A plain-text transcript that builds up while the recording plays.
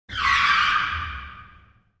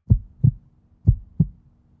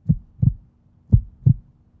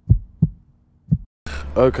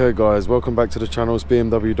Okay guys, welcome back to the channel. It's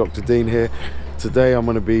BMW Dr. Dean here. Today I'm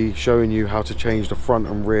going to be showing you how to change the front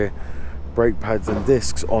and rear brake pads and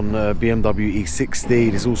discs on the BMW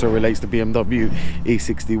E60. This also relates to BMW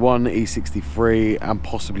E61, E63 and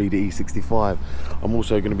possibly the E65. I'm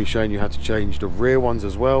also going to be showing you how to change the rear ones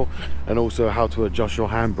as well, and also how to adjust your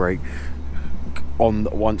handbrake on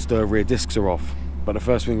once the rear discs are off. But the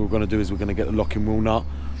first thing we're going to do is we're going to get the locking wheel nut,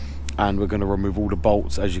 and we're going to remove all the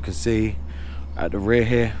bolts. As you can see at the rear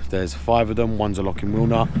here, there's 5 of them. One's a locking wheel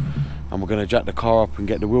nut, and we're going to jack the car up and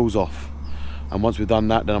get the wheels off. And once we've done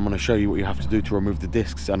that, then I'm going to show you what you have to do to remove the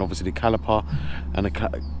discs and obviously the caliper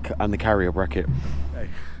and the carrier bracket. Okay.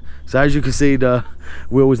 So as you can see, the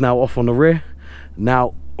wheel is now off on the rear.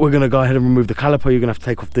 Now we're going to go ahead and remove the caliper. You're going to have to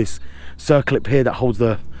take off this circlip here that holds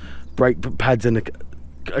the brake pads and the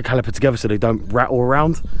caliper together so they don't rattle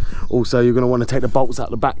around. Also, you're going to want to take the bolts out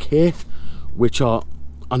the back here, which are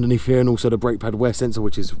underneath here, and also the brake pad wear sensor,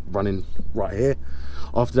 which is running right here.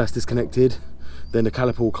 After that's disconnected, then the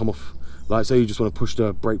caliper will come off like so. You just want to push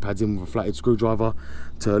the brake pads in with a flathead screwdriver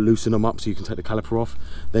to loosen them up so you can take the caliper off.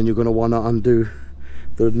 Then you're going to want to undo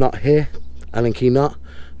the nut here, Allen key nut,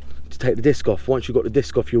 to take the disc off. Once you've got the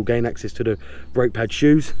disc off, you'll gain access to the brake pad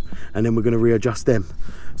shoes, and then we're going to readjust them.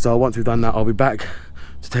 So once we've done that, I'll be back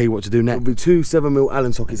to tell you what to do next. There'll be 2 7mm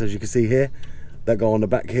Allen sockets, as you can see here, that go on the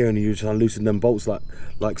back here, and you just unloosen them bolts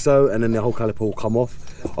like so, and then the whole caliper will come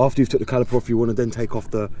off. After you've took the caliper off, you want to then take off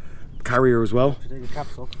the carrier as well. Take the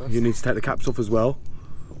caps off first. You need to take the caps off as well,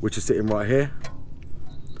 which is sitting right here.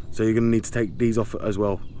 So you're going to need to take these off as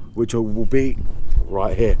well, which will be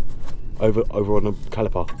right here, over on the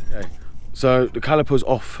caliper. Okay. So the caliper's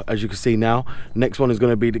off, as you can see now. Next one is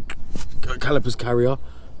going to be the caliper's carrier,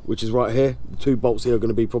 which is right here. The 2 bolts here are going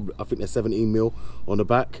to be probably, I think they're 17mm on the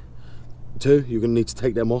back. 2, you're going to need to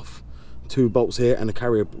take them off. 2 bolts here, and the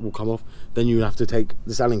carrier will come off. Then you have to take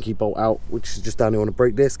this Allen key bolt out, which is just down here on the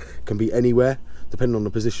brake disc. Can be anywhere depending on the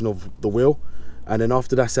position of the wheel. And then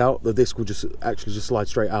after that's out, the disc will just slide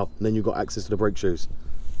straight out, and then you've got access to the brake shoes.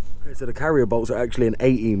 Okay, so the carrier bolts are actually an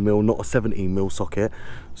 18mm, not a 17mm socket.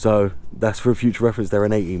 So that's for future reference, they're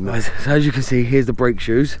an 18mm. So as you can see, here's the brake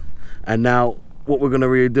shoes. And now what we're going to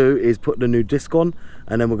redo is put the new disc on,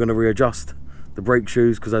 and then we're going to readjust the brake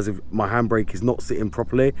shoes, because as if my handbrake is not sitting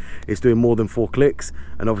properly, it's doing more than 4 clicks,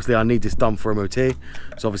 and obviously I need this done for MOT.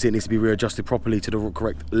 So obviously it needs to be readjusted properly to the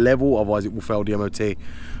correct level, otherwise it will fail the MOT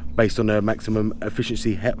based on the maximum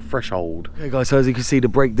efficiency threshold. Okay guys, so as you can see, the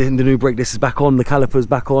new brake disc is back on, the caliper's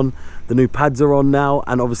back on, the new pads are on now,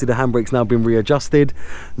 and obviously the handbrake's now been readjusted.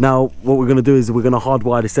 Now what we're going to do is we're going to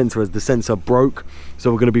hardwire the sensor, as the sensor broke.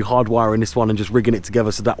 So we're going to be hardwiring this one and just rigging it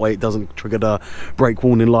together so that way it doesn't trigger the brake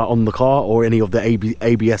warning light on the car or any of the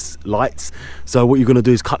ABS lights. So what you're going to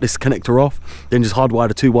do is cut this connector off, then just hardwire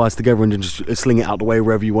the 2 wires together and then just sling it out the way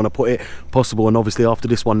wherever you want to put it possible. And obviously after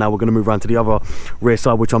this one, now we're going to move around to the other rear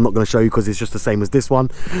side, which I'm not going to show you because it's just the same as this one.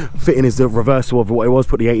 Fitting is the reversal of what it was.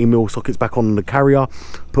 Put the 18mm sockets back on the carrier,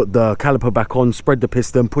 put the caliper back on, spread the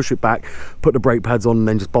piston, push it back, put the brake pads on, and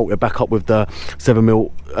then just bolt it back up with the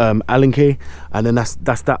 7mm Allen key, and then that's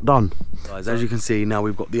that done. Guys, as you can see, now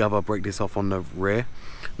we've got the other brake disc off on the rear.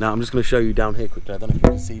 Now I'm just going to show you down here quickly. I don't know if you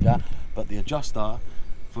can see that, but the adjuster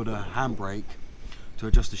for the handbrake to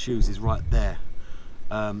adjust the shoes is right there.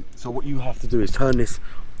 So what you have to do is turn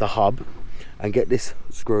the hub and get this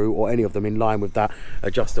screw or any of them in line with that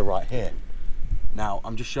adjuster right here. Now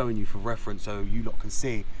I'm just showing you for reference so you lot can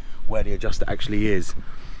see where the adjuster actually is,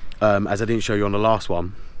 as I didn't show you on the last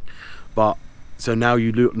one. But so now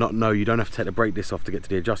you do not know, you don't have to take the brake disc off to get to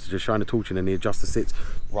the adjuster. Just shine the torch in and the adjuster sits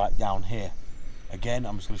right down here. Again,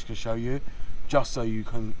 I'm just going to show you just so you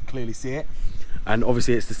can clearly see it. And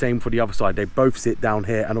obviously it's the same for the other side. They both sit down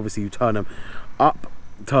here, and obviously you turn them up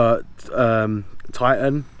to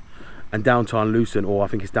tighten and down to unloosen, or I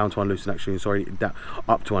think it's down to unloosen actually, sorry,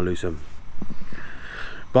 up to unloosen.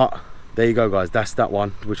 But there you go guys, that's that one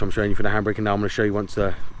which I'm showing you for the handbrake. And now I'm going to show you once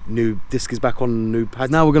the new disc is back on, new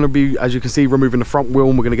pad. Now we're going to be, as you can see, removing the front wheel,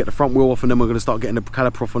 and we're going to get the front wheel off, and then we're going to start getting the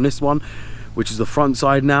caliper off on this one, which is the front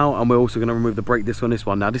side now. And we're also going to remove the brake disc on this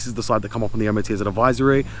one. Now this is the side that come up on the MOT as an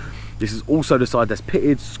advisory. This is also the side that's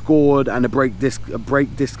pitted, scored, and the brake disc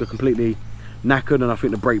are completely knackered, and I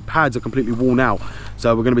think the brake pads are completely worn out.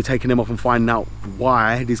 So we're going to be taking them off and finding out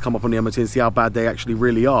why these come up on the MOT and see how bad they actually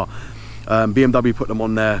really are. BMW put them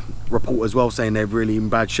on their report as well, saying they're really in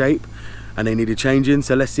bad shape and they needed changing.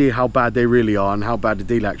 So let's see how bad they really are and how bad the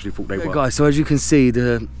dealer actually thought they were. Guys, so as you can see,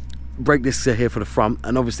 the brake discs are here for the front,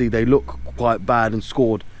 and obviously they look quite bad and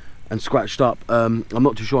scored and scratched up. I'm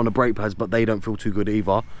not too sure on the brake pads, but they don't feel too good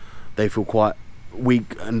either. They feel quite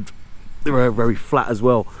weak and they're very flat as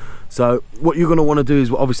well. So what you're going to want to do is,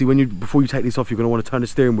 obviously, before you take this off, you're going to want to turn the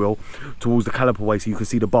steering wheel towards the caliper way so you can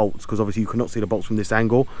see the bolts, because obviously you cannot see the bolts from this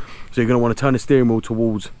angle. So you're going to want to turn the steering wheel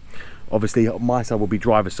towards, obviously my side will be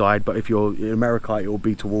driver's side, but if you're in America, it will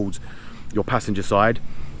be towards your passenger side.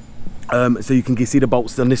 So you can see the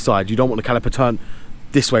bolts on this side. You don't want the caliper turned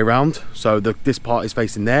this way round, so this part is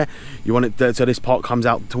facing there. You want it so this part comes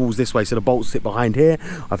out towards this way, so the bolts sit behind here.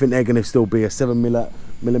 I think they're going to still be a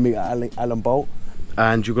 7mm Allen bolt.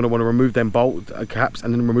 And you're going to want to remove them bolt caps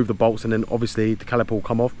and then remove the bolts, and then obviously the caliper will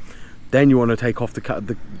come off. Then you want to take off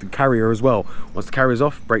the carrier as well. Once the carrier's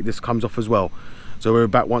off, brake disc comes off as well. So we're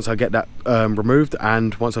back once I get that removed,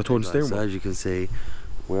 and once I torn the steering wheel. So as you can see,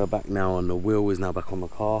 we're back now, and the wheel is now back on the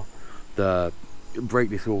car. The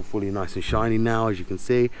brake disc is all fully nice and shiny now, as you can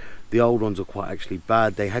see. The old ones are quite actually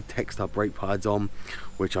bad. They had textile brake pads on,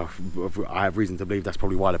 which I have reason to believe that's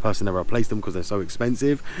probably why the person never replaced them, because they're so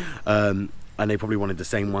expensive. And they probably wanted the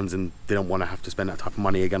same ones and didn't want to have to spend that type of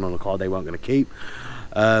money again on a car they weren't going to keep.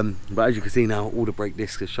 But as you can see now, all the brake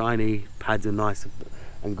discs are shiny, pads are nice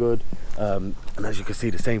and good. And as you can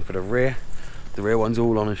see, the same for the rear. The rear one's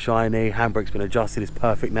all on and shiny. Handbrake's been adjusted, it's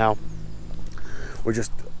perfect now.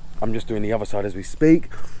 I'm just doing the other side as we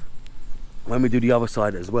speak. When we do the other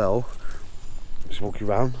side as well, just walk you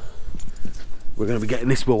around. We're going to be getting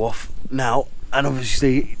this wheel off now. And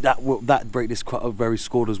obviously that brake disc quite very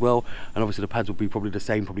scored as well, and obviously the pads will be probably the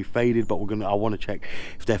same, probably faded, but I want to check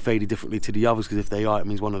if they're faded differently to the others, because if they are, it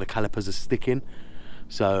means one of the calipers are sticking.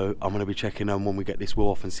 So I'm going to be checking them when we get this wheel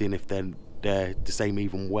off and seeing if they're the same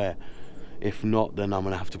even wear. If not, then I'm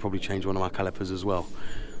going to have to probably change one of my calipers as well.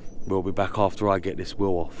 We'll be back after I get this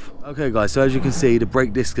wheel off. Okay guys, so as you can see, the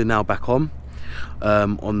brake discs are now back on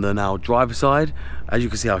the now driver side. As you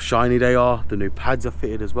can see how shiny they are. The new pads are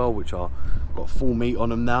fitted as well, which are got full meat on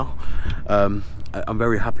them now. I'm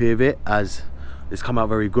very happy with it, as it's come out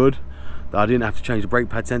very good. I didn't have to change the brake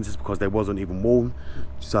pad sensors because they wasn't even worn,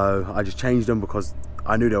 so I just changed them because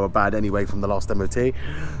I knew they were bad anyway from the last MOT.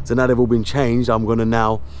 So now they've all been changed, I'm going to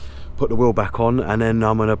now put the wheel back on, and then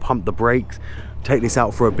I'm going to pump the brakes, take this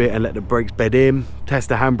out for a bit and let the brakes bed in, test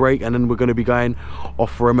the handbrake, and then we're going to be going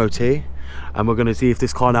off for MOT, and we're going to see if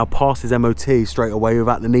this car now passes MOT straight away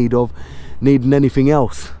without the need of needing anything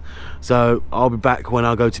else. So I'll be back when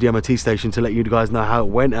I go to the MOT station to let you guys know how it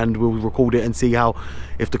went, and we'll record it and see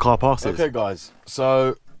if the car passes. Okay guys,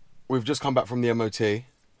 so we've just come back from the MOT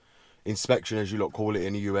inspection, as you lot call it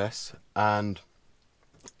in the US, and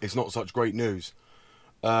it's not such great news.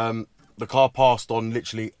 The car passed on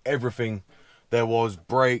literally everything. There was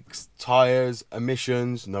brakes, tyres,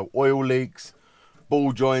 emissions, no oil leaks,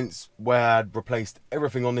 ball joints, where I had replaced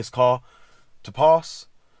everything on this car to pass.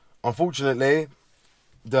 Unfortunately,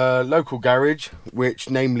 the local garage, which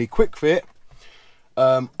namely Quick Fit,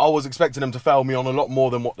 I was expecting them to fail me on a lot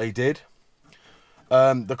more than what they did.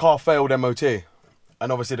 The car failed MOT,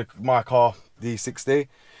 and obviously my car, the E60,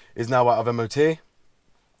 is now out of MOT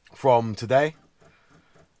from today.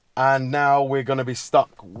 And now we're going to be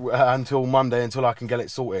stuck until Monday until I can get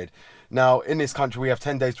it sorted. Now, in this country, we have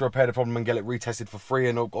 10 days to repair the problem and get it retested for free.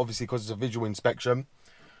 And obviously, because it's a visual inspection,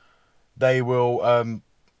 they will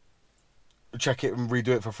check it and redo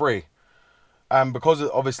it for free. And because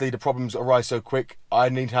obviously the problems arise so quick, I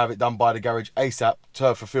need to have it done by the garage ASAP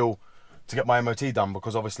to get my MOT done.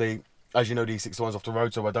 Because obviously, as you know, the E61's off the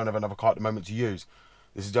road, so I don't have another car at the moment to use.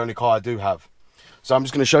 This is the only car I do have. So I'm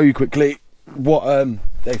just going to show you quickly what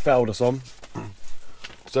they failed us on.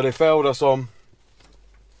 So they failed us on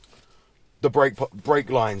the brake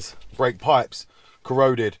lines, brake pipes,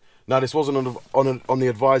 corroded. Now this wasn't on the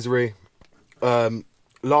advisory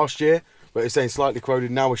last year, but it's saying slightly corroded.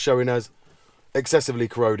 Now it's showing as excessively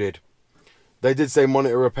corroded. They did say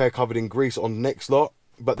monitor repair covered in grease on the next lot,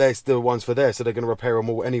 but they're still ones for there, so they're going to repair them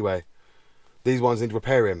all anyway. These ones need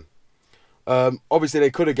repairing. Obviously they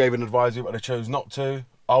could have gave an advisory, but they chose not to.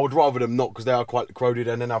 I would rather them not, because they are quite corroded,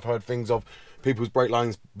 and then I've heard things of people's brake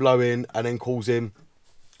lines blowing and then causing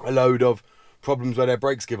a load of problems where their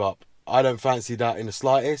brakes give up. I don't fancy that in the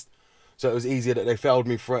slightest, so it was easier that they failed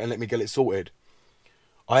me for it and let me get it sorted.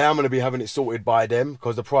 I am going to be having it sorted by them,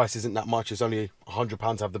 because the price isn't that much. It's only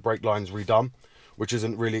 £100 to have the brake lines redone, which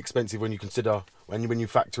isn't really expensive when you consider, when you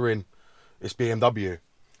factor in it's BMW,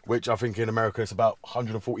 which I think in America it's about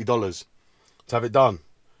 $140 to have it done.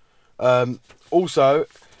 Also,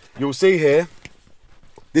 you'll see here,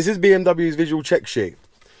 this is BMW's visual check sheet.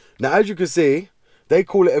 Now, as you can see, they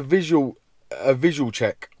call it a visual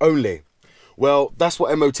check only. Well, that's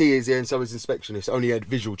what MOT is here, and so is inspection. It's only a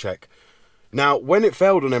visual check. Now, when it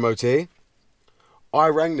failed on MOT, I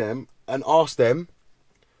rang them and asked them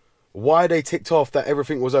why they ticked off that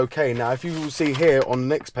everything was okay. Now, if you will see here on the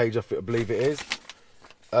next page, I believe it is.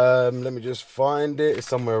 Let me just find it. It's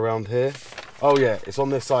somewhere around here. Oh yeah, it's on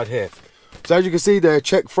this side here. So as you can see there,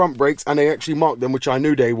 check front brakes, and they actually marked them, which I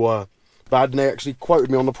knew they were bad, and they actually quoted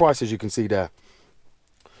me on the price, as you can see there.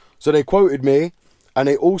 So they quoted me, and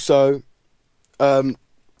they also told me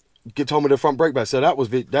the front brake pad. So that was,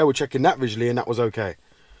 they were checking that visually, and that was okay.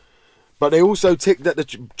 But they also ticked that the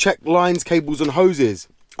check lines, cables and hoses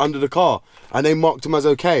under the car, and they marked them as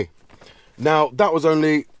okay. Now that was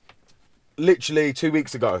only literally 2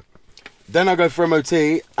 weeks ago. Then I go for MOT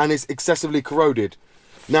and it's excessively corroded.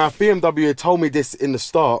 Now if BMW had told me this in the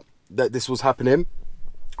start, that this was happening,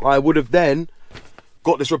 I would have then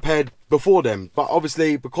got this repaired before them. But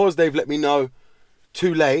obviously, because they've let me know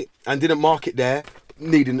too late and didn't mark it there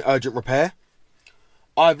needing urgent repair,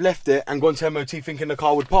 I've left it and gone to MOT thinking the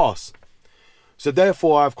car would pass. So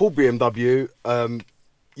therefore I've called BMW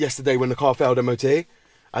yesterday when the car failed MOT,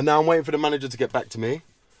 and now I'm waiting for the manager to get back to me,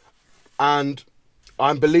 and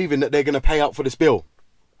I'm believing that they're going to pay out for this bill,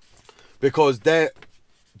 because their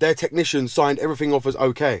technician signed everything off as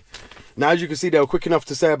okay. Now as you can see, they were quick enough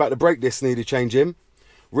to say about the brake discs needed changing,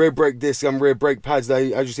 rear brake discs and rear brake pads.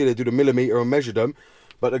 They, as you see, they do the millimeter and measure them,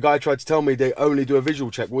 but the guy tried to tell me they only do a visual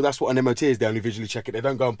check. Well, that's what an MOT is, they only visually check it. They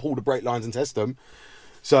don't go and pull the brake lines and test them.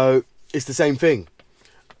 So it's the same thing,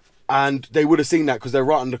 and they would have seen that because they're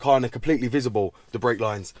right on the car and they're completely visible, the brake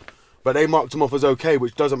lines. But they marked them off as okay,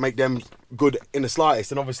 which doesn't make them good in the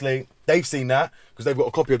slightest. And obviously they've seen that because they've got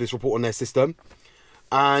a copy of this report on their system.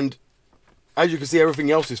 And as you can see,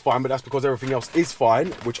 everything else is fine, but that's because everything else is fine,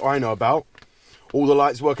 which I know about. All the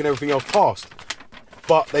lights work and everything else passed.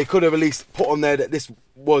 But they could have at least put on there that this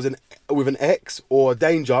was with an X or a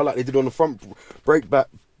danger, like they did on the front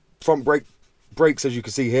brakes, as you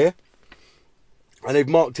can see here. And they've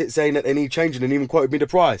marked it saying that they need changing, and even quoted me the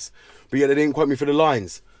price. But yet they didn't quote me for the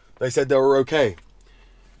lines. They said they were okay,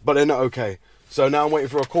 but they're not okay. So now I'm waiting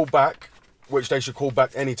for a call back, which they should call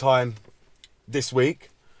back anytime this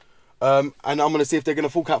week. And I'm going to see if they're going to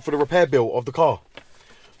fork out for the repair bill of the car,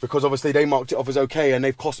 because obviously they marked it off as okay, and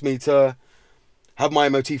they've cost me to have my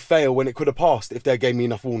MOT fail when it could have passed if they gave me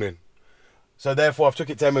enough warning. So therefore I've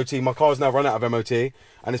took it to MOT. My car's now run out of MOT,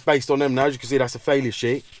 and it's based on them. Now as you can see, that's a failure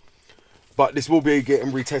sheet, but this will be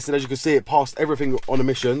getting retested. As you can see, it passed everything on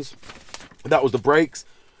emissions. That was the brakes.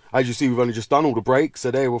 As you see, we've only just done all the brakes,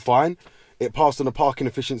 so they were fine. It passed on the parking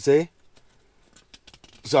efficiency,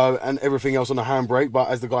 so, and everything else on the handbrake. But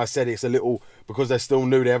as the guy said, it's a little, because they're still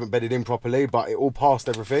new, they haven't bedded in properly, but it all passed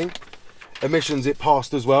everything. Emissions, it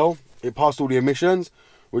passed as well. It passed all the emissions,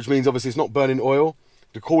 which means obviously it's not burning oil.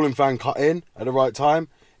 The cooling fan cut in at the right time.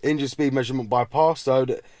 Engine speed measurement bypassed, so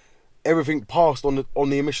that everything passed on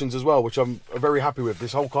the emissions as well, which I'm very happy with.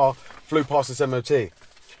 This whole car flew past this MOT.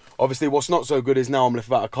 Obviously, what's not so good is now I'm left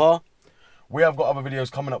without a car. We have got other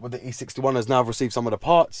videos coming up with the E61, as now I've received some of the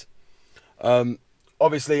parts.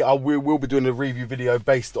 Obviously, we will be doing a review video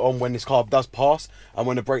based on when this car does pass and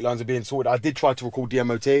when the brake lines are being sorted. I did try to record the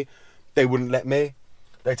MOT. They wouldn't let me.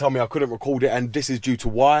 They told me I couldn't record it, and this is due to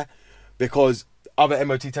why. Because other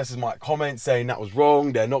MOT testers might comment saying that was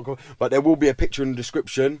wrong. They're not good. But there will be a picture in the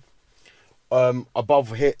description above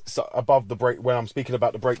the brake, when I'm speaking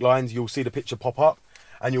about the brake lines. You'll see the picture pop up,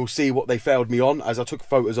 and you'll see what they failed me on, as I took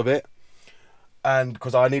photos of it. And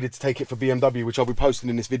because I needed to take it for BMW, which I'll be posting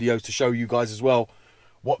in this video to show you guys as well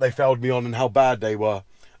what they failed me on and how bad they were.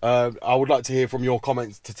 I would like to hear from your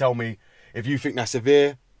comments to tell me if you think that's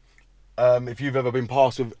severe, if you've ever been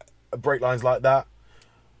passed with brake lines like that.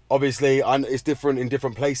 Obviously, it's different in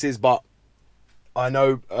different places, but I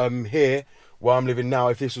know here where I'm living now,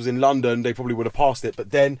 if this was in London, they probably would have passed it.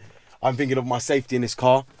 But then I'm thinking of my safety in this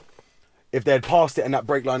car. If they had passed it and that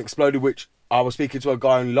brake line exploded, which I was speaking to a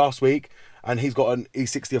guy only last week, and he's got an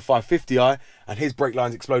E60 or 550i, and his brake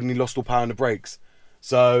line's exploded and he lost all power in the brakes.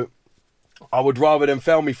 So I would rather them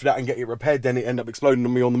fail me for that and get it repaired than it end up exploding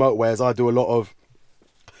on me on the motorway, as I do a lot of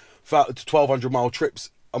 1,200 mile trips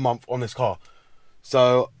a month on this car.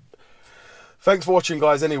 So thanks for watching,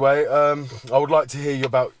 guys. Anyway, I would like to hear you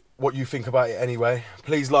about what you think about it anyway.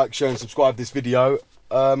 Please like, share and subscribe this video.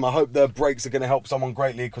 I hope the brakes are going to help someone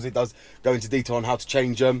greatly, because it does go into detail on how to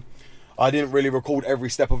change them. I didn't really record every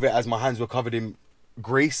step of it, as my hands were covered in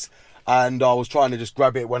grease, and I was trying to just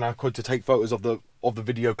grab it when I could to take photos of the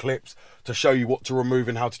video clips to show you what to remove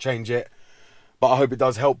and how to change it. But I hope it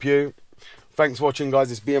does help you. Thanks for watching,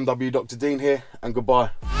 guys. It's BMW Dr. Dean here, and goodbye.